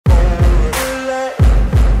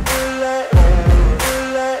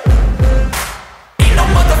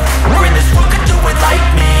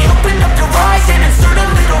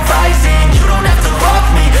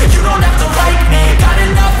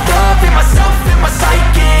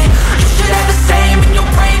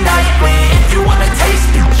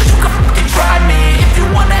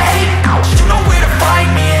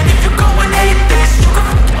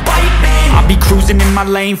my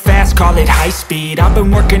lane fast, call it high speed. I've been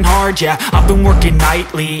working hard, yeah, I've been working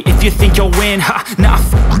nightly. If you think you'll win, ha, nah,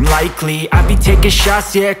 likely. I be taking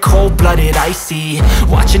shots, yeah, cold-blooded, icy.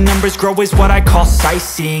 Watching numbers grow is what I call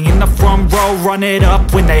sightseeing. In the front row, run it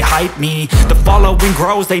up when they hype me. The following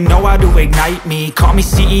grows, they know how to ignite me. Call me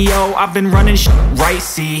CEO, I've been running shit right,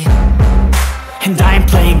 see. And I ain't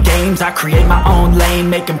playing games, I create my own lane,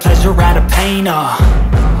 making pleasure out of pain,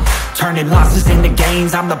 turning losses into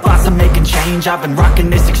gains. I'm the boss, I'm making change. I've been rocking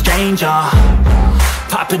this exchange,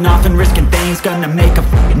 popping off and risking things. Gonna make a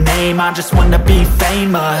f***ing name. I just wanna be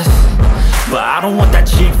famous, but I don't want that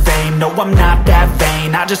cheap fame. No, I'm not that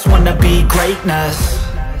vain. I just wanna be greatness.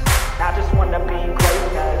 I just wanna be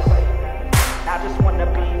greatness. I just wanna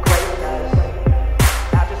be greatness.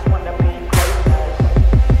 I just wanna be greatness.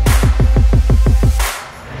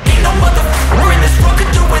 Ain't no motherfucker in this world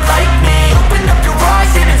could do it like me. Open up your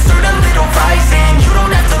eyes and insert a little rising. You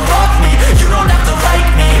don't have to love me, you don't have to like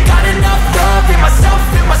me. Got enough love in myself,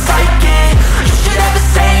 in my psyche. You should have the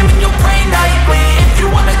same in your brain nightly. If you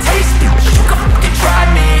wanna taste me, you can fucking try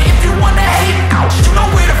me. If you wanna hate me, you know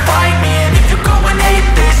where to find me. And if you go and hate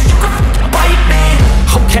this, you can fucking bite me.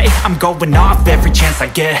 Okay, I'm going off every chance I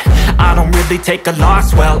get. I don't really take a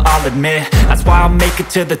loss, well, I'll admit. That's why I'll make it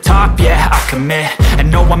to the top, yeah, I commit.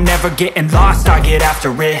 And no, I'm never getting lost, I get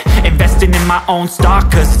after it. Investing in my own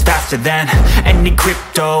stock, cause it's faster than any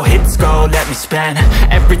crypto hits go, let me spend.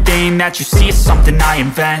 Everything that you see is something I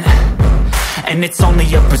invent, and it's only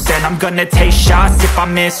a percent. I'm gonna take shots, if I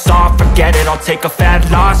miss all, forget it. I'll take a fat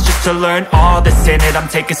loss just to learn all that's in it. I'm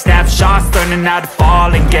taking snapshots, learning how to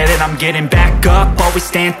fall and get it. I'm getting back up, always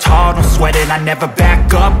stand tall, don't sweat it. I never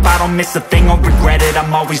back up, I don't miss a thing or regret it.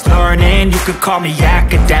 I'm always learning, you could call me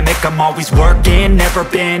academic. I'm always working, never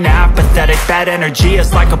been apathetic. Bad energy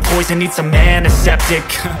is like a poison, needs some antiseptic.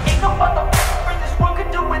 Ain't no motherfucker in this world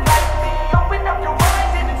could do it like me. Open up your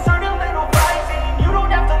eyes and insert a little rising. You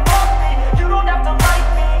don't have to love me, you don't have to like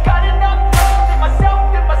me. Got enough love in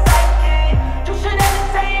myself, in my psyche. You should have the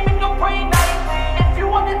same in your brain nightly. If you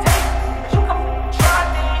wanna taste me, you can try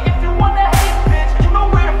me. If you wanna hate bitch, you know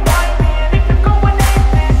where to find me. And if you go and hate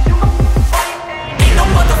this, you can fight me. Ain't no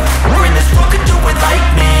motherfucker in this world could do it like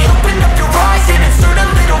me. Open up your eyes and insert a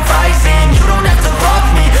little rising. You don't have to love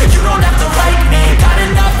me, you don't have to like me. Got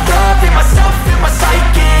enough love in myself, in my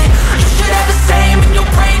psyche. You should have the same in your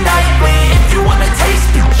brain nightly. If you wanna taste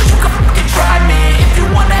me, you can fucking try me.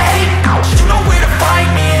 If you wanna hate me, you know where to find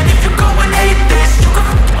me. And if you go and hate this, you can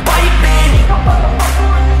fucking bite me. No motherfucker in this world can do it like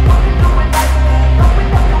me. Open up your eyes and insert a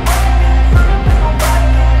little rising. You don't have to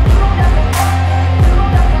love me, you don't have to like me. Got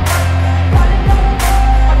enough love in myself.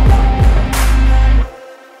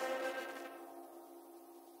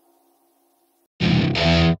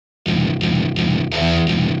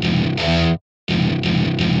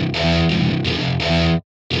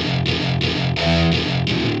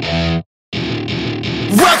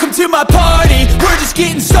 Welcome to my party, we're just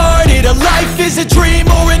getting started. A life is a dream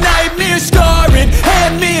or a nightmare scarring.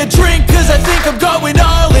 Hand me a drink cause I think I'm going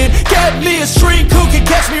all in. Get me a shrink who can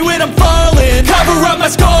catch me when I'm falling. Cover up my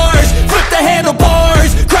scars, flip the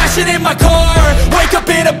handlebars. Crashing in my car, wake up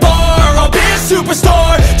in a bar. I'll be a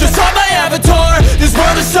superstar, just on my avatar. This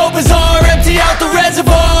world is so bizarre, empty out the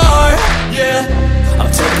reservoir. Yeah,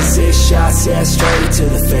 I'm taking 6 shots, yeah, straight to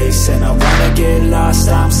the face. And I wanna get lost,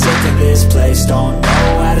 I'm sick of this place. Don't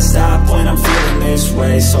know how to stop when I'm feeling this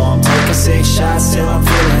way. So I'm taking 6 shots till I'm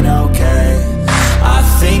feeling okay. I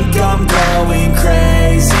think I'm going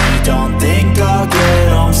crazy, don't think I'll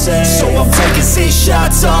get home safe. So I'm taking 6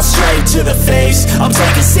 shots, all straight to the face. I'm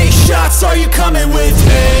taking 6 shots, are you coming with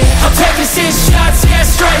me? I'm taking 6 shots, yeah,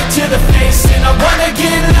 straight to the face. And I wanna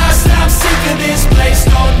get lost, I'm sick of this place.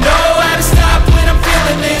 Don't know how to stop when I'm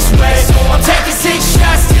feeling this way. So I'm taking 6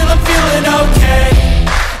 shots till I'm feeling okay.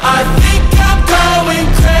 I think I'm going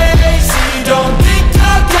crazy, don't think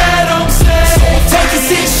I'll get home safe. So I'm taking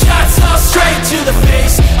 6 shots, all straight to the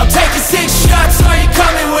face. I'm taking 6 shots, are you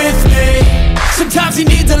coming with me? Sometimes you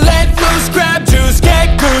need to let loose, grab juice,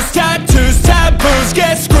 get goose, tattoos, taboos,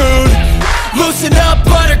 get screwed. Loosen up,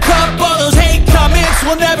 buttercup, all those hate comments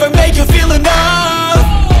will never make you feel enough.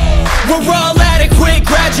 We're all adequate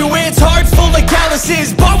graduates, hearts full of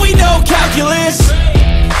calluses, but we know calculus.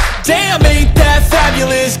 Damn, ain't that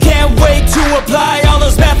fabulous? Can't wait to apply all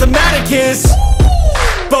those mathematicus.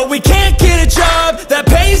 But we can't get a job that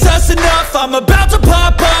pays us enough. I'm about to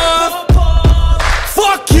pop up.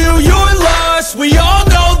 Fuck you, you're lost. We all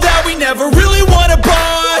know that we never really want a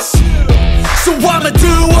boss. So I'ma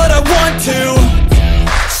do what I want to,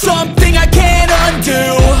 something I can't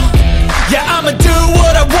undo. Yeah, I'ma do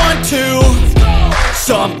what I want to,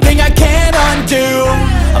 something I can't undo.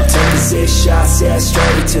 I'm taking 6 shots, yeah,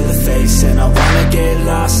 straight to the face. And I wanna get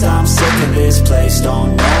lost, I'm sick of this place.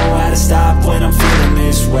 Don't know how to stop when I'm feeling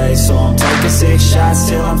this way. So I'm taking 6 shots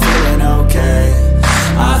till I'm feeling okay.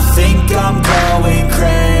 I think I'm going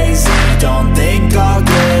crazy, don't think I'll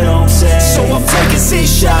get home safe. So I'm taking 6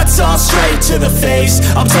 shots, all straight to the face.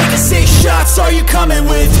 I'm taking 6 shots, are you coming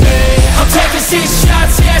with me? I'm taking 6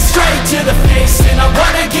 shots, yeah, straight to the face. And I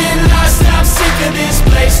wanna get lost, I'm sick of this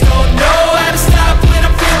place. Don't know how to stop when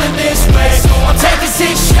I'm feeling this way. So I'm taking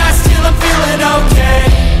 6 shots till I'm feeling okay.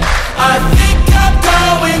 I think I'm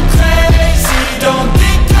going crazy, don't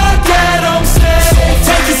think I'll get home safe. So I'm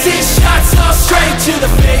taking 6 shots, all straight to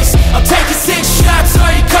the face. I'm taking 6 shots,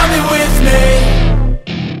 are you coming with me?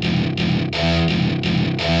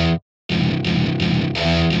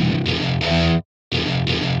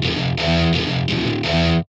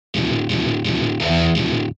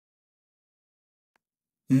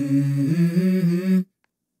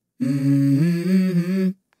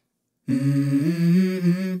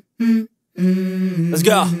 Let's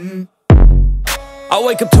go. I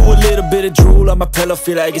wake up to a little bit of drool on my pillow,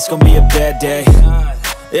 feel like it's gonna be a bad day.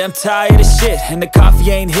 Yeah, I'm tired of shit, and the coffee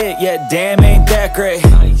ain't hit yet, damn, ain't that great.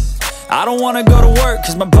 I don't wanna go to work,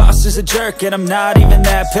 cause my boss is a jerk, and I'm not even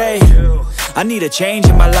that paid. I need a change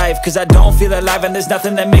in my life, cause I don't feel alive, and there's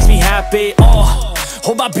nothing that makes me happy.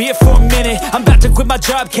 Hold my beer for a minute, I'm about to quit my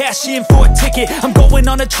job, cash in for a ticket. I'm going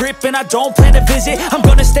on a trip and I don't plan to visit. I'm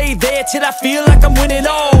gonna stay there till I feel like I'm winning,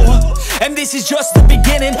 and this is just the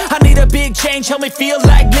beginning. I need a big change, help me feel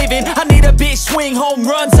like living. I need a big swing, home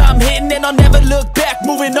runs I'm hitting. And I'll never look back,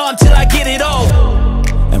 moving on till I get it all.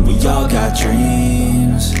 And we all got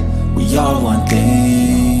dreams, we all want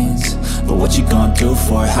things. But what you gonna do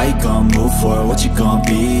for it, how you gonna move for it, what you gonna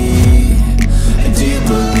be? And do you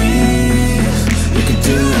believe you can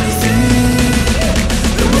do anything?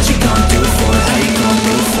 But what you gonna do for it, how you gonna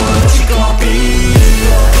move for it, what you gonna be?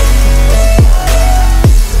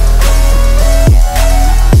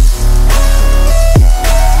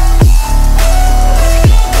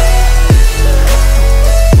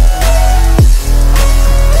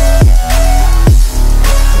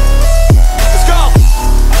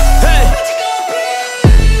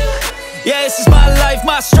 Yeah, this is my life,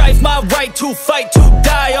 my strife, my right to fight, to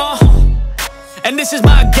die on. And this is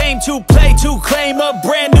my game to play, to claim a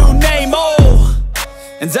brand new name,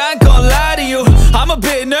 And I ain't gonna lie to you, I'm a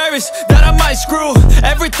bit nervous that I might screw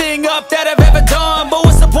everything up that I've ever done. But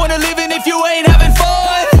what's the point of living if you ain't having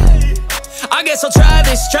fun? I guess I'll try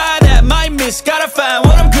this, try that, might miss, gotta find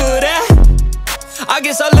what I'm good at. I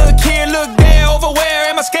guess I look here, look there, over where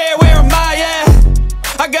am I scared, where am I at?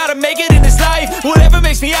 I gotta make it in this life, whatever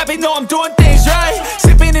makes me happy, know I'm doing things right.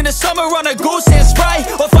 Sipping in the summer on a goose and Sprite,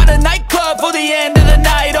 or find a nightclub for the end of the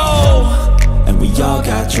night, And we all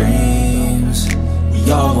got dreams,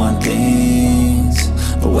 we all want things.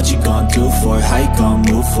 But what you gonna do for it, how you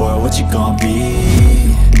gonna move for it, what you gonna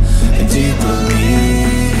be? And do you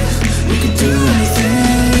believe you can do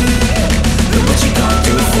anything? But what you gonna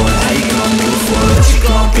do for it, how you gonna move for it, what you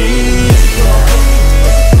gonna be?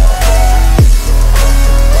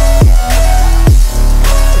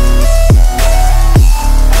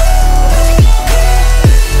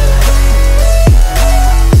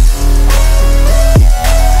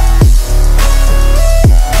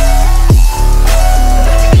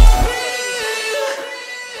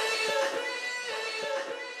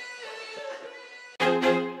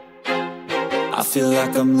 I feel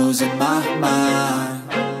like I'm losing my mind.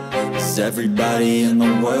 Is everybody in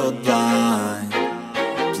the world blind?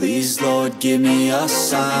 Please, Lord, give me a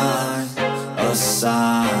sign, a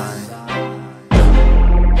sign.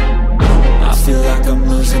 I feel like I'm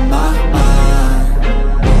losing my mind.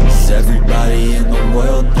 Is everybody in the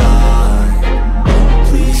world blind?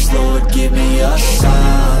 Please, Lord, give me a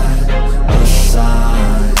sign, a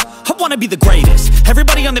sign. I wanna be the greatest.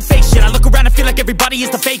 Everybody on the fake shit. I look around and feel like everybody is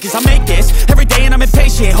the fakest. I make this every day and I'm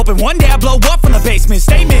impatient, hoping one day I blow up from the basement.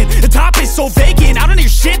 Statement, the top is so vacant. I don't hear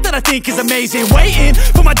shit that I think is amazing. Waiting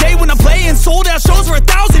for my day when I'm playing sold out shows for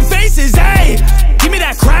 1,000 faces. Hey, give me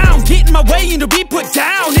that crown, get in my way and to be put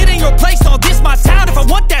down. It ain't your place, all this my town. If I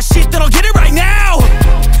want that shit, then I'll get it right now.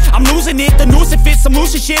 I'm losing it, the noose it fits, I'm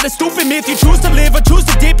losing shit. A stupid myth, you choose to live or choose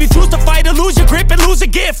to dip. You choose to fight or lose your grip and lose a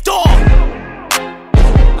gift.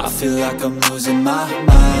 I feel like I'm losing my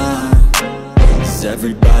mind. Is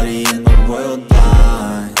everybody in the world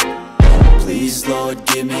blind? Please, Lord,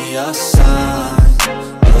 give me a sign,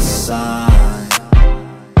 a sign.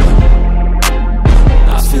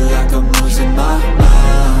 I feel like I'm losing my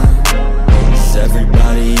mind. Is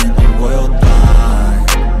everybody in the world blind?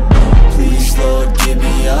 Please, Lord, give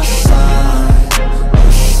me a sign,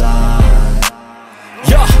 a sign.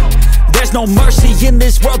 Yeah. no mercy in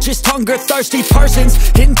this world, just hunger-thirsty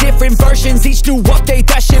persons in different versions, each new update,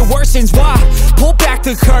 that shit worsens. Why? Pull back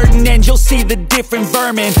the curtain and you'll see the different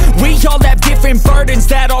vermin. We all have different burdens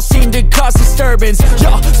that all seem to cause disturbance.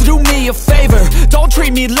 Yo, so do me a favor, don't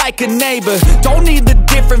treat me like a neighbor. Don't need the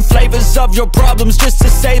different flavors of your problems just to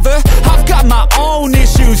savor. I've got my own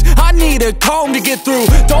issues, I need a comb to get through.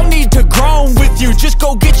 Don't need to groan with you, just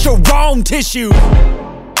go get your own tissue.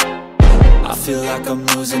 I feel like I'm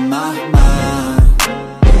losing my mind.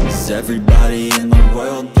 Is everybody in the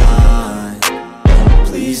world blind?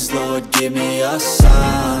 Please, Lord, give me a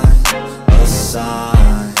sign, a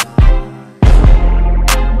sign.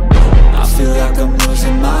 I feel like I'm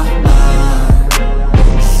losing my mind.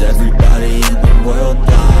 Is everybody in the world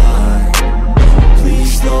blind?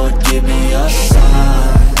 Please, Lord, give me a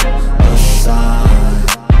sign, a sign.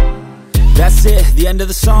 That's it, the end of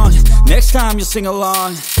the song. Next time you'll sing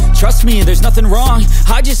along. Trust me, there's nothing wrong,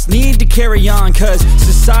 I just need to carry on. Cause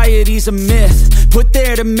society's a myth, put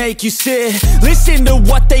there to make you sit. Listen to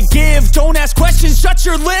what they give, don't ask questions, shut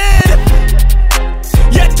your lid.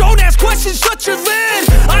 Yeah, don't ask questions, shut your lid.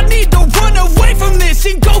 I need to run away from this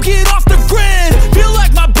and go get off the grid. Feel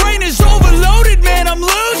like my brain is overloaded, man, I'm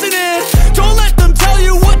losing it. Don't let them tell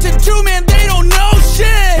you what to do, man, they don't know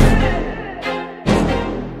shit.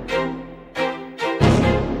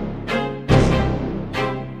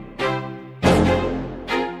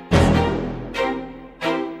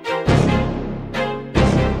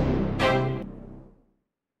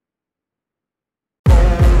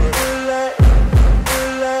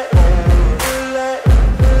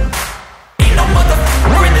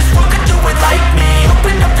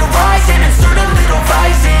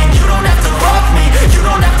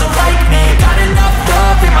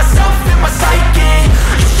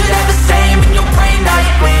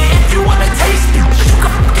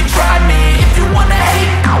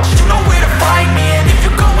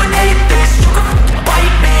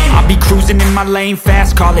 In my lane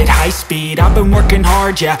fast, call it high speed. I've been working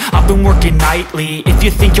hard, yeah, I've been working nightly. If you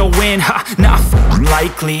think you'll win, ha, nah,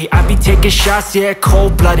 likely. I be taking shots, yeah,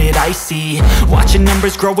 cold-blooded, icy. Watching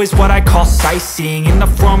numbers grow is what I call sightseeing. In the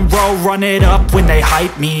front row, run it up when they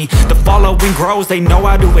hype me. The following grows, they know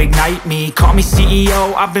how to ignite me. Call me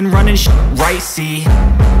CEO, I've been running shit right, see.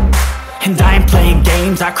 And I ain't playing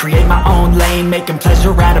games, I create my own lane, making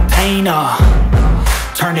pleasure out of pain,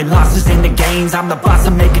 turning losses into gains, I'm the boss,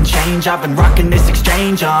 I'm making change. I've been rocking this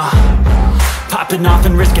exchange, popping off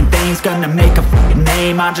and risking things, gonna make a f***ing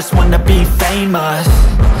name. I just wanna be famous,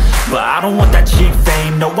 but I don't want that cheap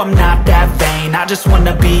fame. No, I'm not that vain, I just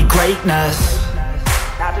wanna be greatness.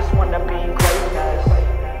 I just wanna be greatness.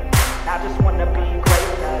 I just wanna be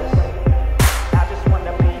greatness. I just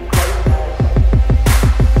wanna be greatness.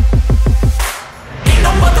 Ain't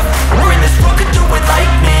no motherfucker in this world could do it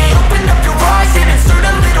like me. Open up your eyes and insert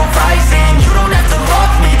a little rising. You don't have to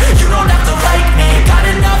love me, you don't have to like me. Got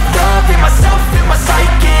enough love in myself, in my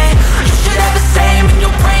psyche. You should have the same in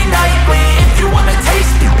your brain nightly. If you wanna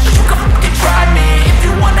taste me, you can fucking try me. If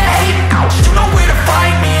you wanna hate me, you know where to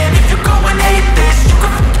find me. And if you go and hate this, you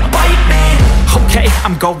can fucking bite me. Okay,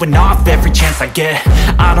 I'm going off every chance I get.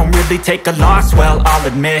 I don't really take a loss, well, I'll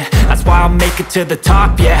admit. That's why I'll make it to the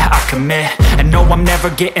top, yeah, I commit. And no, I'm never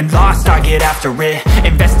getting lost, I get after it.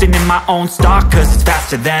 Investing in my own stock, cause it's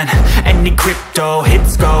faster than any crypto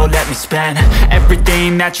hits go, let me spend.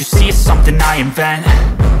 Everything that you see is something I invent,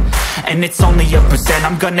 and it's only a percent.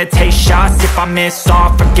 I'm gonna take shots, if I miss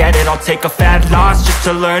all, forget it. I'll take a fat loss just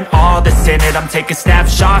to learn all that's in it. I'm taking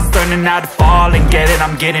snapshots, learning how to fall and get it.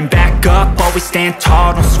 I'm getting back up, always stand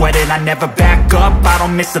tall, don't sweat it. I never back up, I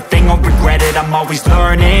don't miss a thing or regret it. I'm always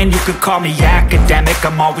learning, you could call me academic.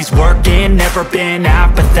 I'm always working, never been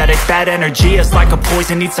apathetic. Bad energy is like a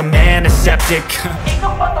poison, needs some antiseptic. Ain't no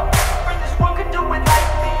motherfucker in this world could do it like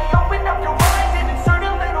me. Open up your eyes and insert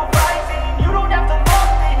a little rising. You don't have to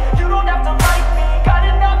love me, you don't have to like me. Got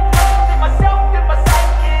enough love in myself, in my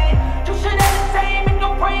psyche. You should have the same in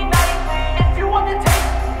your brain nightly. If you want to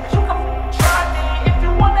taste me, you can try me. If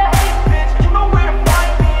you want to hate bitch, you know where to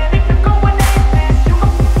find me. And if you go and hate this, you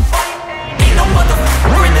can fight me. Ain't no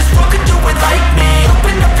motherfucker in this world could do it like me.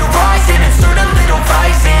 Open up your eyes and insert a little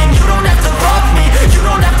rising. You don't have to love me, you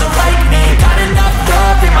don't have to like me. Got enough love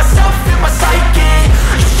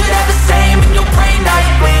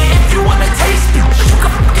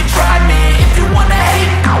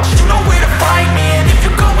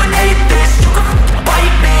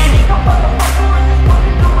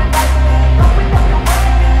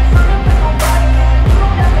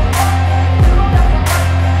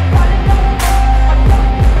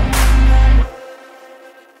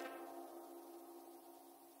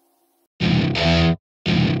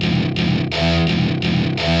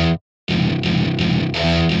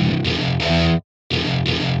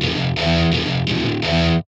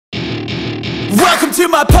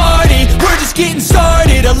my party, we're just getting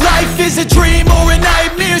started. A life is a dream or a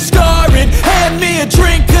nightmare scarring. Hand me a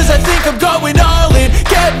drink cause I think I'm going all in.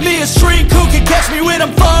 Get me a shrink who can catch me when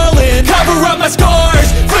I'm falling. Cover up my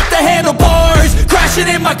scars, flip the handlebars,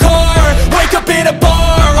 crashing in my car, wake up in a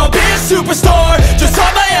bar. I'll be a superstar, just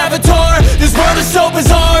on my avatar. This world is so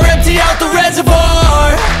bizarre, empty out the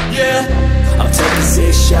reservoir. Yeah, I'm taking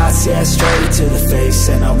 6 shots, yeah, straight to the face.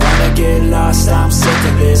 And I wanna get lost, I'm sick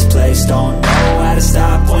of this place. Don't know how to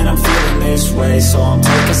stop when I'm feeling this way. So I'm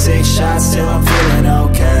taking 6 shots till I'm feeling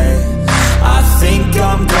okay. I think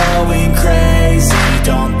I'm going crazy,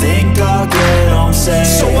 don't think I'll get home safe.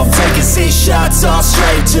 So I'm taking 6 shots, all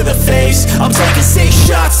straight to the face. I'm taking 6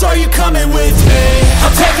 shots, are you coming with me?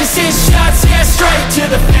 I'm taking 6 shots, yeah, straight to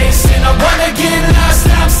the face. And I wanna get lost,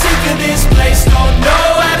 I'm sick of this place. Don't know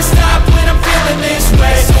how to stop when I'm feeling this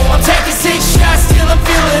way. So I'm taking 6 shots till I'm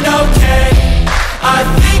feeling okay. I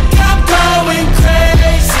think I'm going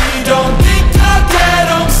crazy, don't think I'll get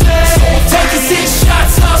home safe. So I'm taking 6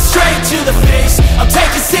 shots, all straight to the face. I'm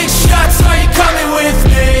taking 6 shots, are you coming with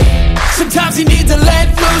me? Sometimes you need to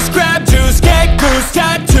let loose, grab juice, get goose,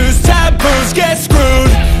 tattoos, taboos, get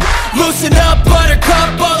screwed. Loosen up,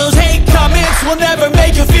 buttercup, all those hate comments will never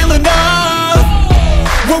make you feel enough.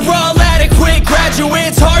 We're all adequate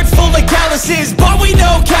graduates, heart full of calluses, but we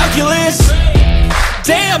know calculus.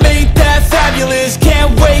 Damn, ain't that fabulous?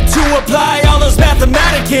 Can't wait to apply all those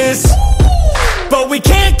mathematicus. But we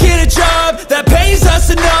can't get a job that pays us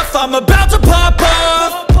enough. I'm about to pop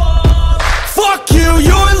up. Fuck you,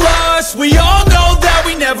 you're lost. We all know that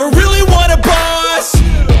we never really want a boss.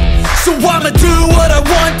 So I'ma do what I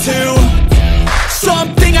want to,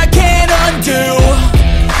 something I can't undo.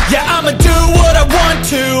 Yeah, I'ma do what I want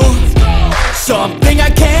to, something I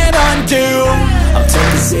can't undo. I'm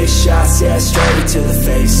taking 6 shots, yeah, straight to the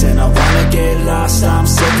face. And I wanna get lost, I'm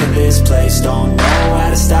sick of this place. Don't know how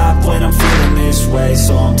to stop when I'm feeling this way.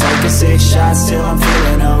 So I'm taking 6 shots till I'm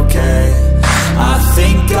feeling okay. I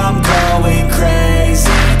think I'm going crazy,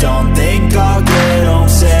 don't think I'll get home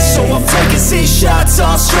safe. So I'm taking 6 shots,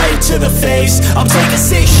 all straight to the face. I'm taking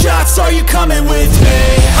 6 shots, are you coming with me?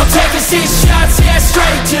 I'm taking 6 shots, yeah,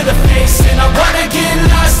 straight to the face. And I wanna get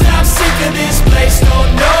lost, I'm sick of this place.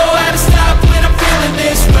 Don't know how to stop when I'm feeling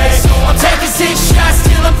this way. So I'm taking 6 shots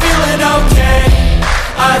till I'm feeling okay.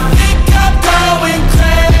 I think I'm going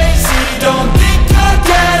crazy, don't think I'll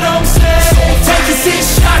get home safe. So I'm taking 6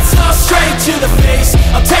 shots, all straight to the face.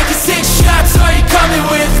 I'm taking 6 shots, are you coming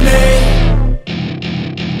with me?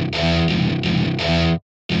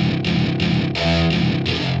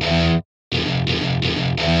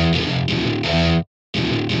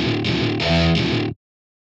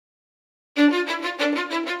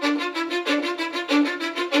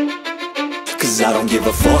 Cause I don't give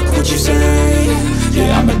a fuck what you say.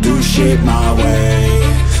 Yeah, I'ma do shit my way.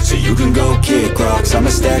 So you can go kick rocks, I'ma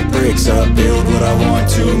stack bricks up, build what I want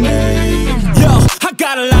to make. Yo, I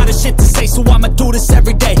got a lot of shit to say, so I'ma do this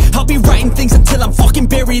every day. I'll be writing things until I'm fucking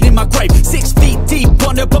buried in my grave. 6 feet deep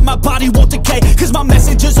under, but my body won't decay. Cause my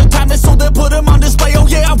messages are timeless, so they'll put them on display. Oh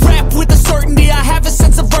yeah, I rap with a certainty, I have a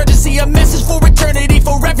sense of urgency. A message for eternity,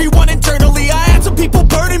 for everyone internally. I had some people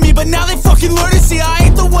burning me, but now they fucking learn to see I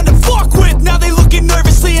ain't the one to fuck with. Now they looking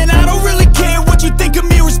nervously, and I don't really care what you think of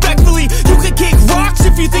me respectfully. You can kick rocks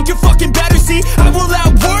if you think you're fucking better, see. I will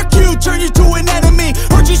outwork you, turn you to an enemy.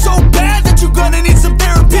 Hurt you so bad that you're gonna need some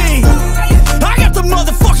therapy. I got the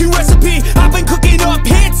motherfucking recipe, I've been cooking up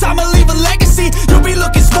hits, I'ma leave a legacy. You'll be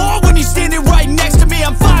looking small when you're standing right next to me.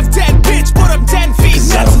 I'm 5'10", bitch, but I'm 10 feet.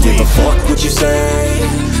 Cause I don't give a fuck what you say.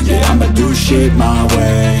 Yeah, I'ma do shit my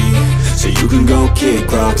way. So you can go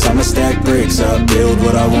kick rocks, I'ma stack bricks up, build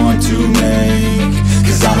what I want to make.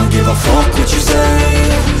 Cause I don't give a fuck what you say.